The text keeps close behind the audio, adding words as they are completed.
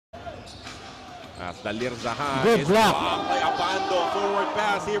As Dalirzahan Good is block blocked by Abando. Forward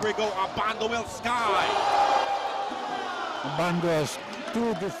pass. Here we go. Abando will sky. Abando has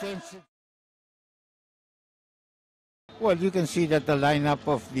two defensive. Well, you can see that the lineup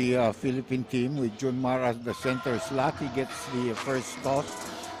of the Philippine team with Junmar as the center slot, he gets the first toss.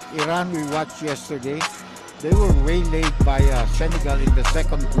 Iran, we watched yesterday. They were waylaid by Senegal in the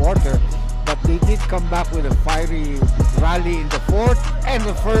second quarter, but they did come back with a fiery rally in the fourth and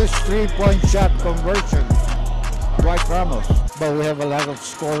the first three-point shot conversion. Dwight Ramos. But we have a lot of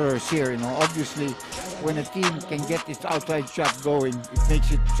scorers here. Obviously, when a team can get its outside shot going, it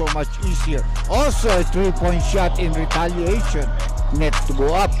makes it so much easier. Also, a three-point shot in retaliation. Net to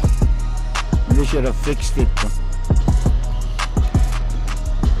go up. They should have fixed it.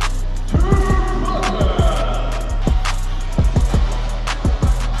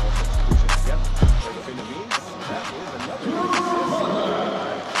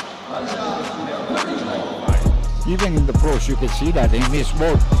 Even in the pros, you can see that he missed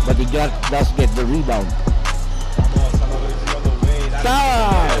both, but he does get the rebound.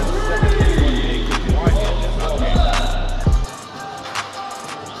 Time!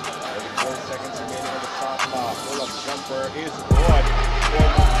 4 seconds remaining on the shot clock. Pull-up jumper is good.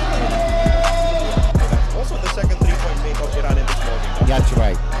 That's also the second three-point make of Iran in this ballgame. That's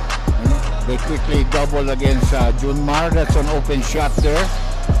right. They quickly double against Junmar. That's an open shot there.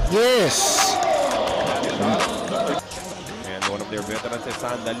 Yes! And one of their veterans is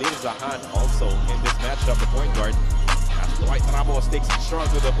Dalirzahan also in this matchup, the point guard. As Dwight Ramos takes it strong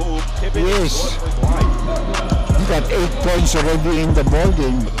to the hoop. Yes. He got 8 points already in the ball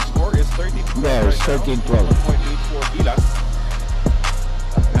game. But the score is 13-12. Yeah, it's 13-12. 1-point lead for GILAS.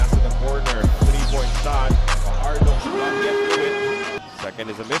 Pass to the corner. 3-point shot. Fajardo not yet to it. Second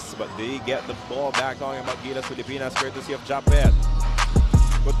is a miss, but they get the ball back. Talking about GILAS Pilipinas, courtesy of Japet.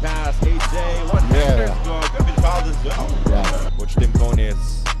 Good pass, AJ. One-handers go. Could have been fouled as well. Yeah. Coach Tim Cone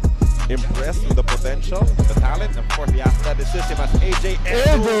is impressed with the potential, the talent, and of course the athleticism as AJ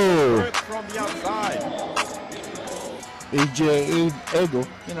Edo from the outside. AJ Edo.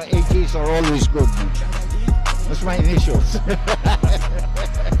 AJs are always good. That's my initials.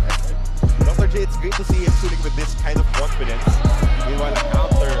 Dr. J, it's great to see him shooting with this kind of confidence. Meanwhile, a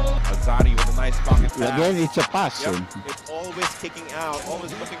counter, Azari with a nice pocket pass. Again, it's a pass. Yep. It's always kicking out,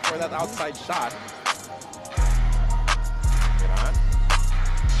 always looking for that outside shot. Iran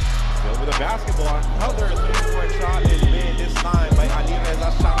still with the basketball. Another three-point shot is made this time by Ali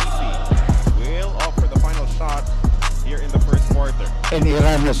Reza Shamisi. Will offer the final shot here in the first quarter. And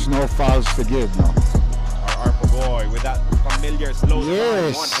Iran has no fouls to give now. Our boy with that familiar slow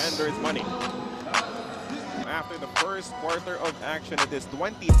Yes. one-hander is money. After the first quarter of action, it is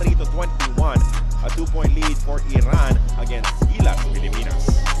 23-21. A 2-point lead for Iran against GILAS Pilipinas.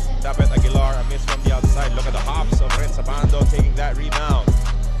 Dapat Aguilar, a miss from the outside. Look at the hops of Renz Abando taking that rebound.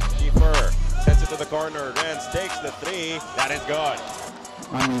 Kiefer sends it to the corner. Renz takes the three. That is good.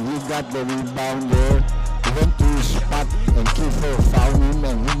 I mean, he got the rebound there. He went to his spot and Kiefer found him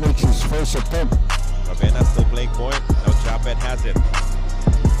and he makes his first attempt. Ravena still playing point. Now Japet has it.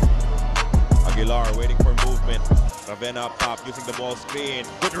 Aguilar waiting for movement. Ravena up top using the ball screen.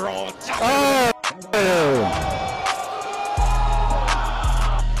 Good roll. Oh!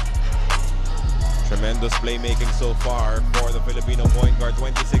 Tremendous playmaking so far for the Filipino point guard.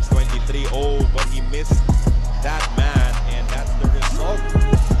 26-23. Oh, but he missed that man, and that's the result.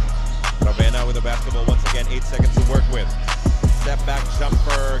 Ravena with the basketball once again. 8 seconds to work with. Step back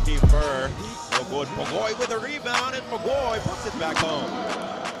jumper. Kiefer. No good. Pogoy with a rebound, and Pogoy puts it back home.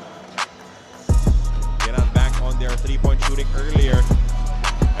 Iran back on their three-point shooting earlier.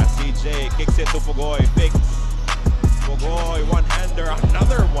 As CJ kicks it to Pogoy. Fix. Pogoy, one-hander,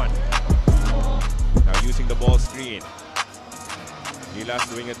 another one. Now using the ball screen. GILAS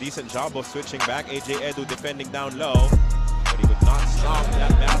doing a decent job of switching back. AJ Edu defending down low. But he could not stop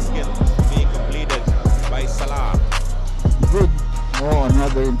that basket being completed by Salah. Good. Oh,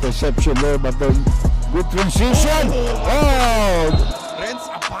 another interception there, but then good transition. Oh! Renz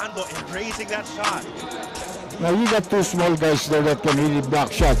Abando erasing that shot. Now you got two small guys there that can really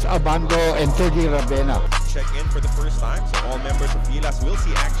block shots. Abando and Teddy Ravena. Check in for the first time, so all members of GILAS will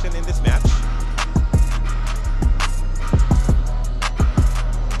see action in this match.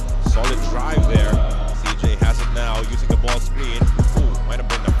 Solid drive there. CJ has it now using the ball screen. Ooh, might have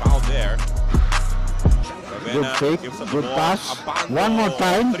been a foul there. Good fake, good pass. Abando. One more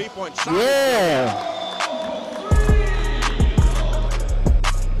time. 3-point shot. Yeah.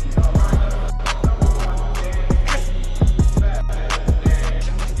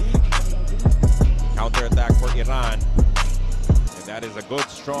 Counter attack for Iran. And that That is a good,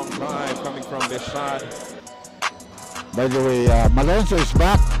 strong drive coming from this shot. By the way, Malonzo is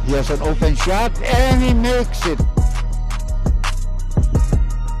back. He has an open shot and he makes it.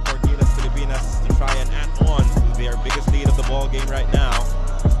 For GILAS Pilipinas to try and add on to their biggest lead of the ball game right now.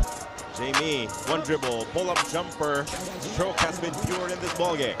 Jamie, one dribble, pull-up jumper. Stroke has been pure in this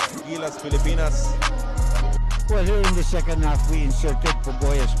ball game. GILAS Pilipinas. Well, here in the second half, we inserted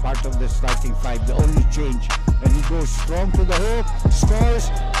Pugoy as part of the starting five, the only change. And he goes strong to the hook, scores,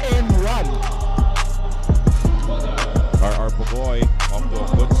 and run. Our Pugoy off to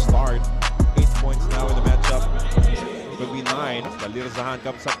a good start. 8 points now in the matchup. Could be 9. Dalirzahan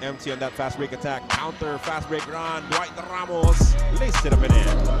comes up empty on that fast break attack. Counter, fast break run. Dwight Ramos laced it up and in.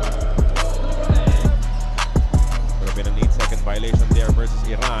 Would have been an 8-second violation there versus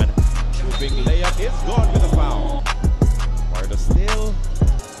Iran. Moving layup is good with a foul. Pardo still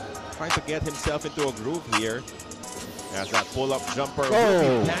trying to get himself into a groove here. As that pull-up jumper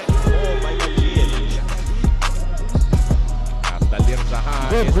will be back by Majid. As Dalirzahan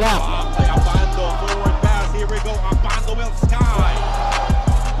Good is block. blocked by Abando. Forward pass. Here we go. Abando will sky.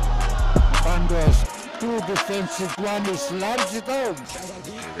 Abando has 2 defensive, one he slams it home.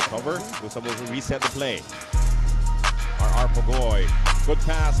 Recover. Lusa will reset the play. Our Pugoy. Good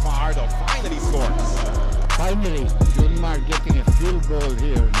pass. Fajardo finally scores. Finally, Junmar getting a field goal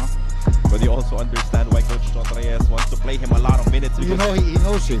here, no? But you also understand why Coach Chot Reyes wants to play him a lot of minutes. You know, he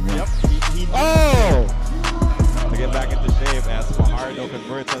knows him. Yep. He Oh! to get back into shape as Fajardo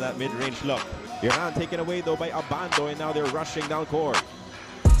converts on that mid-range look. Iran taken away though by Abando, and now they're rushing down court.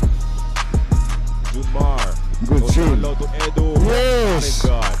 Junmar. Good goes down save. low to Edu. Yes.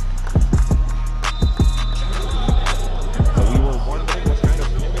 That is good. So we were wondering what kind of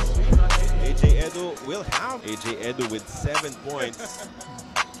chemistry AJ Edu will have. AJ Edu with 7 points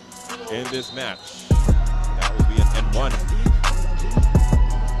in this match. That will be an N1.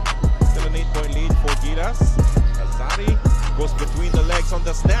 Still an 8-point lead for GILAS. Azari goes between the legs on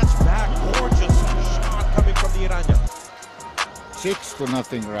the snatch back. Gorgeous shot coming from the Iranian.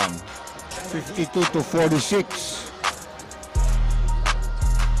 6-0 run. 52-46.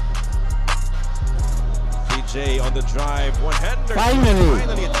 CJ on the drive. One-hander. Finally.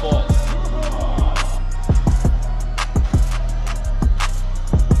 Finally it falls.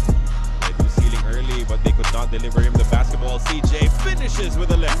 But they could not deliver him the basketball. CJ finishes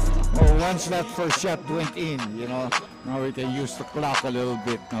with a left. Oh, once that first shot went in, you know, now we can use the clock a little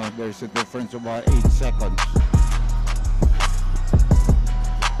bit. Now there's a difference of about 8 seconds.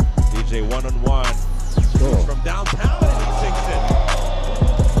 CJ one-on-one. Shoots from downtown and he sinks it.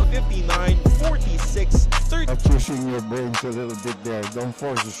 59-46, 30. Not using your brains a little bit there. Don't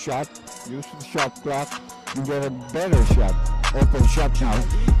force a shot. Use the shot clock. You get a better shot. Open shot now.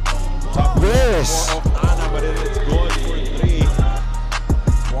 Yes! More of Anna, but it's good for 3.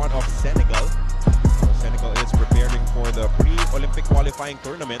 One of Senegal. So Senegal is preparing for the pre-Olympic qualifying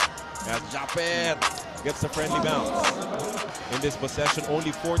tournament as Japet gets a friendly bounce. In this possession,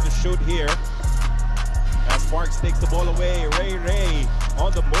 only 4 to shoot here. As Sparks takes the ball away. Ray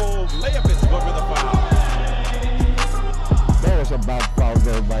on the move. Layup is good with a foul. There was a bad foul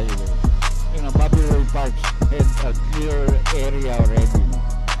there by the way. You know, Bobby Ray Parks had a clear area already.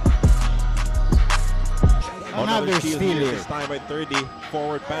 Another steal here. This time by 30.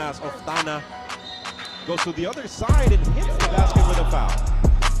 Forward pass of Tana. Goes to the other side and hits the basket with a foul.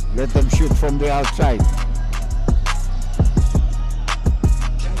 Let them shoot from the outside.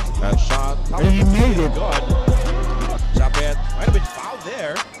 That shot. And he made it. Good. Japet might have been fouled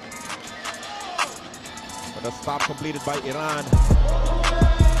there. But a stop completed by Iran.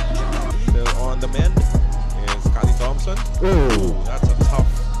 Still on the mend is Scotty Thompson. Oh, That's a tough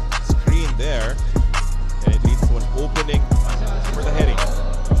screen there. And it leads to an opening for the heading.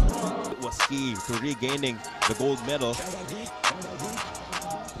 It was key to regaining the gold medal.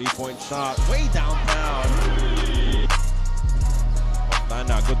 3-point shot way downtown.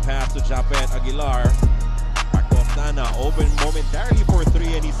 Oftana, good pass to Japet Aguilar. Back to Oftana, open momentarily for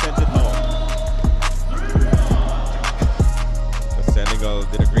 3 and he sends it home. The Senegal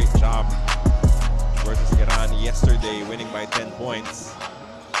did a great job versus Iran yesterday, winning by 10 points.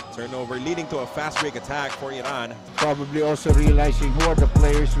 Turnover leading to a fast break attack for Iran. probably also realizing who are the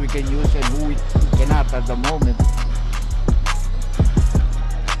players we can use and who we cannot at the moment.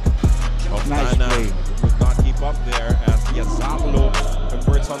 Nice play. Could not keep up there as Yazaplo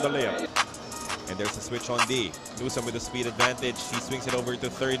converts on the layup. And there's a switch on D. Newsome with a speed advantage. He swings it over to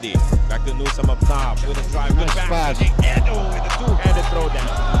 30. Back to Newsome up top with a drive. Good Nice back. pass. Edu with a two-handed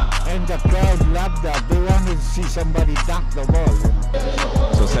throwdown. And the crowd loved that. They wanted to see somebody dunk the ball.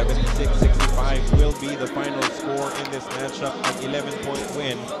 So 76-65 will be the final score in this matchup, an 11-point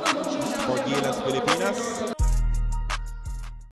win for GILAS Pilipinas.